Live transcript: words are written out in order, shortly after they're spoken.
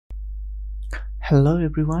Hello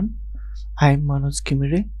everyone, I am Manoj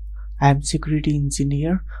Kimire. I am security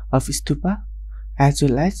engineer of Stupa as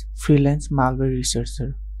well as freelance malware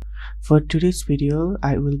researcher. For today's video,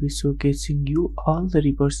 I will be showcasing you all the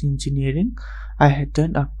reverse engineering I had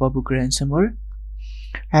done of Babuk Ransomware.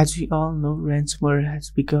 As we all know, ransomware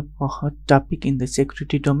has become a hot topic in the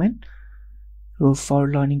security domain. So for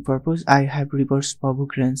learning purpose, I have reversed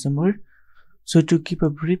Babuk Ransomware. So to give a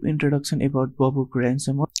brief introduction about Babuk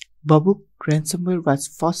Ransomware, Babuk ransomware was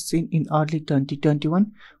first seen in early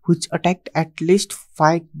 2021, which attacked at least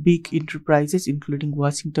 5 big enterprises including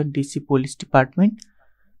Washington DC Police Department.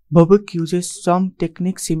 Babuk uses some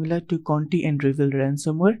techniques similar to Conti and Reveal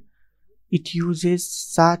ransomware. It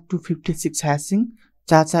uses SHA-256 hashing,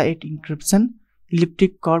 CHA-8 encryption,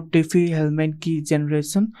 elliptic curve Diffie-Hellman key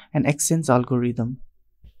generation, and exchange algorithm.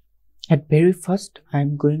 At very first, I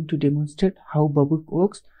am going to demonstrate how Babuk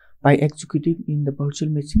works by executing in the virtual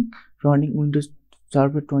machine running Windows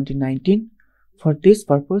Server 2019. For this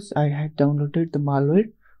purpose, I had downloaded the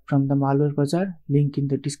malware from the malware bazaar, link in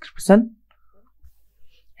the description.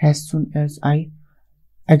 As soon as I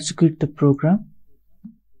execute the program,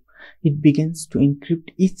 it begins to encrypt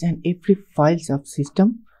each and every files of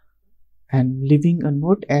system and leaving a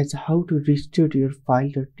note as how to restore your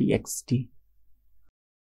file.txt.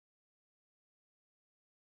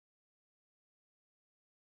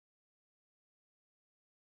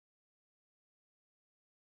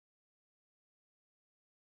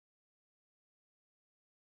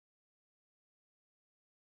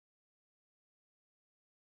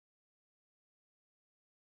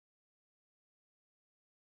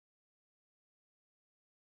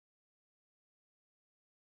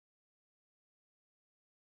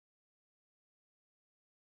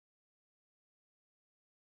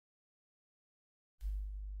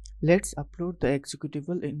 Let's upload the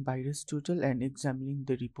executable in VirusTotal and examining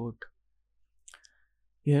the report.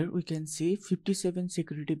 Here we can see 57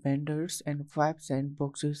 security vendors and 5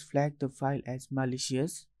 sandboxes flag the file as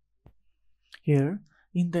malicious. Here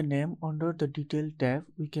in the name under the detail tab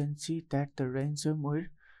we can see that the ransomware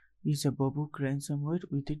is a Babuk ransomware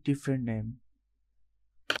with a different name.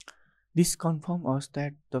 This confirms us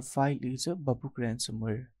that the file is a Babuk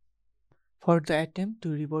ransomware. For the attempt to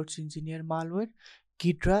reverse engineer malware,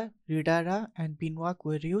 Ghidra, Redara, and Pinwak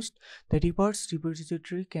were used. The reverse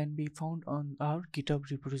repository can be found on our GitHub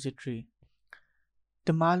repository.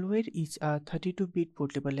 The malware is a 32-bit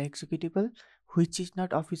portable executable which is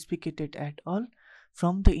not obfuscated at all.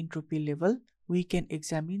 From the entropy level, we can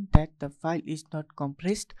examine that the file is not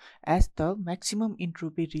compressed as the maximum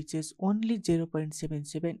entropy reaches only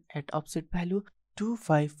 0.77 at offset value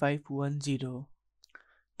 25510.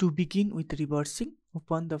 To begin with reversing,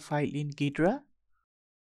 open the file in Ghidra.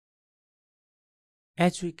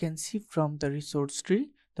 As we can see from the resource tree,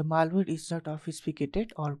 the malware is not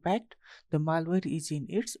obfuscated or packed. The malware is in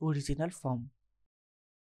its original form.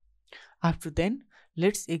 After then,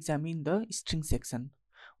 let's examine the string section.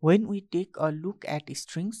 When we take a look at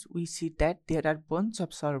strings, we see that there are bunch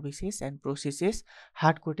of services and processes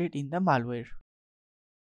hard-coded in the malware.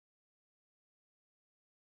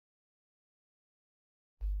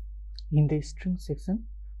 In the string section,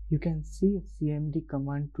 you can see a cmd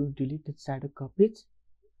command to delete the shadow copies,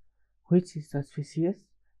 which is suspicious,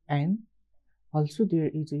 and also there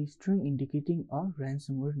is a string indicating a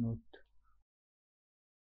ransomware node.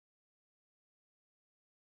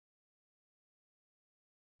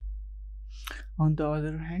 On the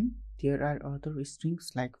other hand, there are other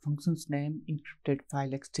strings like functions name, encrypted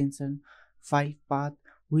file extension, file path,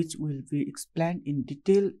 which will be explained in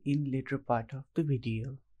detail in later part of the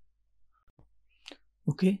video.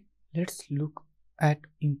 Okay, let's look at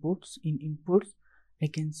imports. In imports, I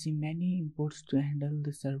can see many imports to handle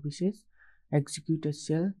the services, execute a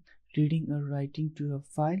shell, reading or writing to a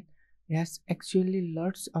file. Yes, actually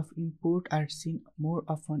lots of import are seen more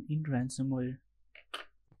often in ransomware.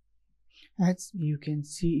 As you can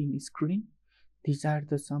see in screen, these are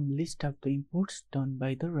the some list of the imports done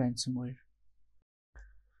by the ransomware.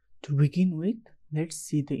 To begin with, let's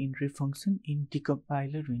see the entry function in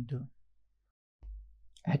decompiler window.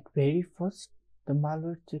 At very first, the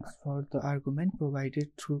malware checks for the argument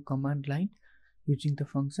provided through command line using the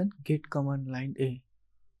function getCommandLine.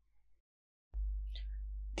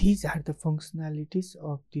 These are the functionalities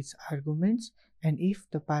of these arguments, and if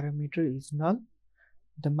the parameter is null,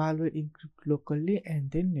 the malware encrypts locally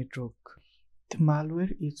and then network. The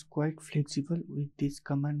malware is quite flexible with this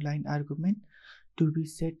command line argument to be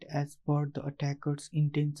set as per the attacker's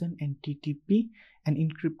intention and TTP and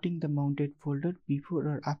encrypting the mounted folder before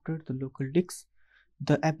or after the local disk.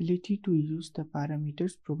 The ability to use the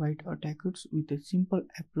parameters provide attackers with a simple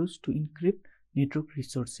approach to encrypt network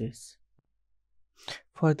resources.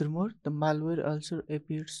 Furthermore, the malware also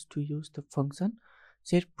appears to use the function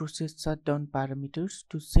set process shutdown parameters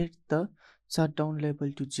to set the shutdown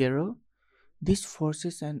level to 0. This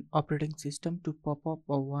forces an operating system to pop up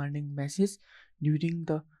a warning message during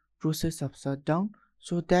the process of shutdown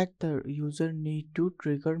so that the user need to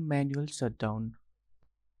trigger manual shutdown.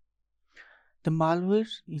 The malware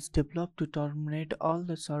is developed to terminate all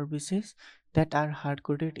the services that are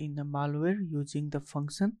hard-coded in the malware using the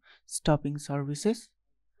function stopping services.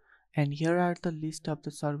 And here are the list of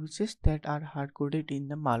the services that are hard-coded in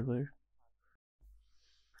the malware.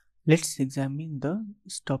 Let's examine the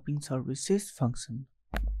stopping services function.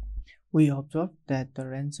 We observe that the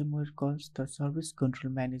ransomware calls the service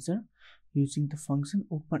control manager using the function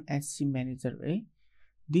OpenSCManager.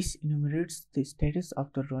 This enumerates the status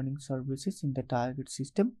of the running services in the target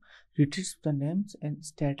system, retrieves the names and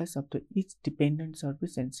status of each dependent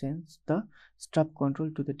service, and sends the stop control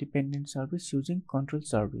to the dependent service using control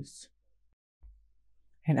service.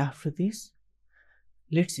 And after this,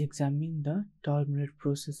 let's examine the terminate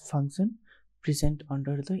process function present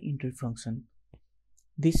under the entry function.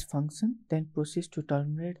 This function then proceeds to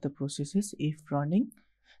terminate the processes if running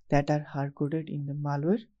that are hard-coded in the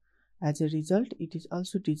malware. As a result, it is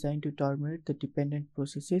also designed to terminate the dependent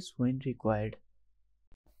processes when required.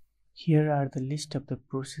 Here are the list of the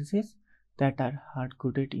processes that are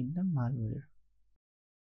hard-coded in the malware.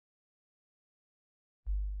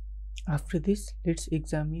 After this, let's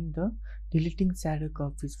examine the deleting shadow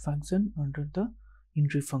copies function under the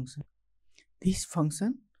entry function. This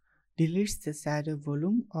function deletes the shadow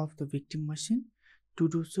volume of the victim machine. To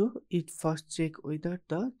do so, it first checks whether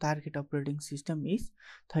the target operating system is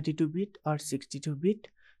 32-bit or 62-bit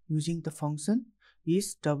using the function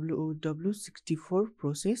isWOW64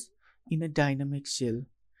 process in a dynamic shell.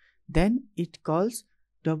 Then it calls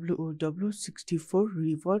WOW64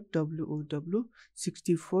 revert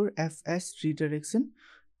WOW64FS redirection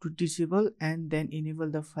to disable and then enable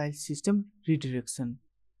the file system redirection.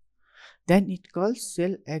 Then it calls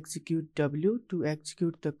shell execute W to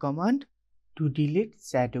execute the command to delete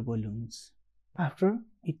shadow volumes. After,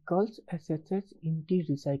 it calls SSH empty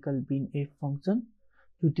recycle bin F function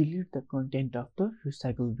to delete the content of the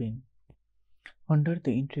recycle bin. Under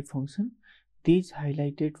the entry function, these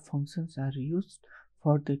highlighted functions are used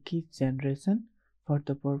for the key generation for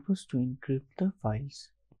the purpose to encrypt the files.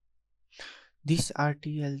 This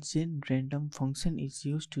RTLGen random function is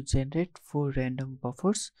used to generate 4 random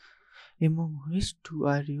buffers, among which 2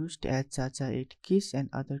 are used as ChaCha8 keys and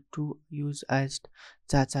other 2 used as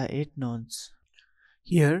ChaCha8 nonce.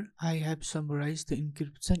 Here I have summarized the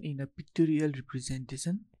encryption in a pictorial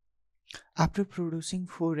representation. After producing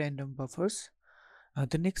 4 random buffers,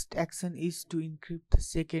 the next action is to encrypt the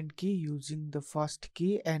second key using the first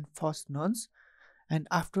key and first nonce, and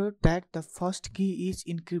after that the first key is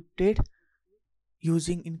encrypted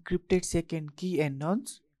using encrypted second key and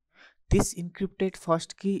nonce. This encrypted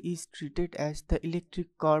first key is treated as the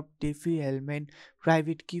electric curve Diffie-Hellman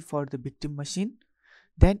private key for the victim machine.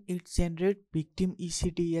 Then it generates victim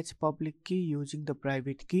ECDH public key using the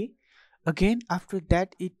private key. Again, after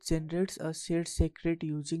that it generates a shared secret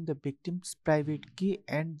using the victim's private key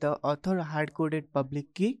and the author hard-coded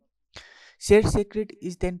public key. Shared secret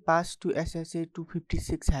is then passed to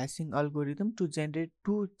SSA256 hashing algorithm to generate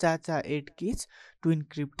 2 ChaCha8 keys to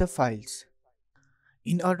encrypt the files.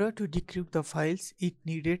 In order to decrypt the files, it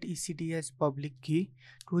needed ECDH public key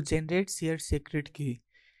to generate shared secret key.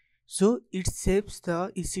 So it saves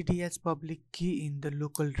the ECDH public key in the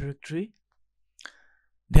local directory.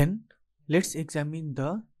 Then let's examine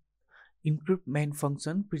the encrypt main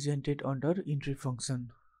function presented under entry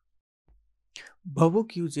function.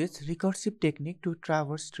 Babuk uses recursive technique to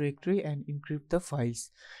traverse directory and encrypt the files.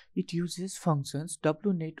 It uses functions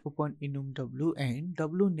wnet open enum w and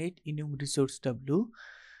wnet enum resource w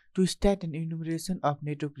to start an enumeration of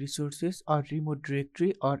network resources or remote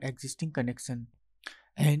directory or existing connection.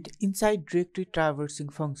 And inside directory traversing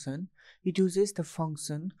function, it uses the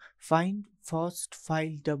function find first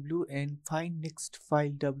file w and find next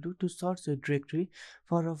file w to search a directory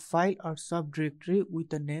for a file or subdirectory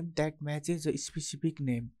with a name that matches a specific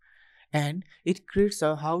name. And it creates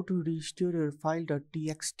a how to restore your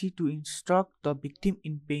file.txt to instruct the victim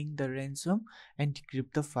in paying the ransom and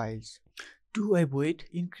decrypt the files. To avoid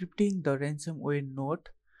encrypting the ransomware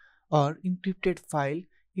note or encrypted file,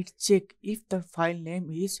 it checks if the file name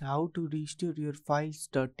is how to restore your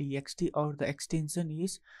files.txt or the extension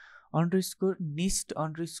is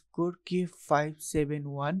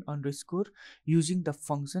 _nist_k571_ using the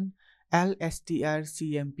function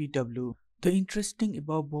LSTRCMPW. The interesting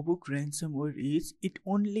about Babuk ransomware is it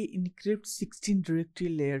only encrypts 16 directory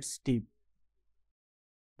layers deep.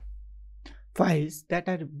 Files that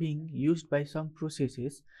are being used by some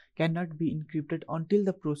processes cannot be encrypted until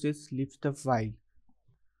the process leaves the file.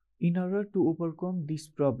 In order to overcome this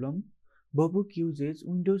problem, Babuk uses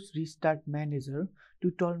Windows Restart Manager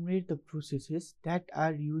to terminate the processes that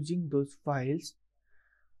are using those files.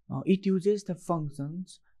 It uses the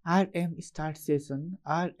functions rm start session,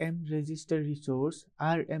 rm register resource,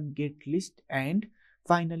 rm get list, and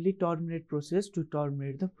finally terminate process to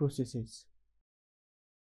terminate the processes.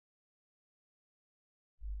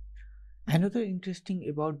 Another interesting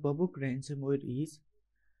about Babuk ransomware is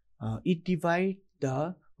it divides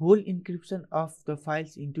the whole encryption of the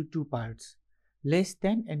files into two parts, less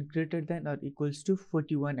than and greater than or equals to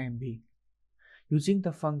 41 MB, using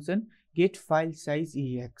the function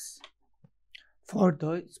getFileSizeEx. For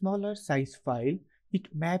the smaller size file,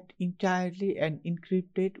 it mapped entirely and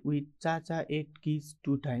encrypted with ChaCha8 keys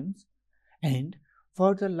 2 times, and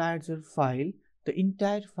for the larger file, the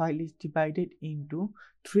entire file is divided into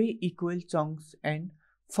 3 equal chunks and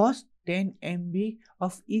first 10 MB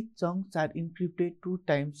of each chunks are encrypted 2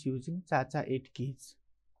 times using ChaCha8 keys.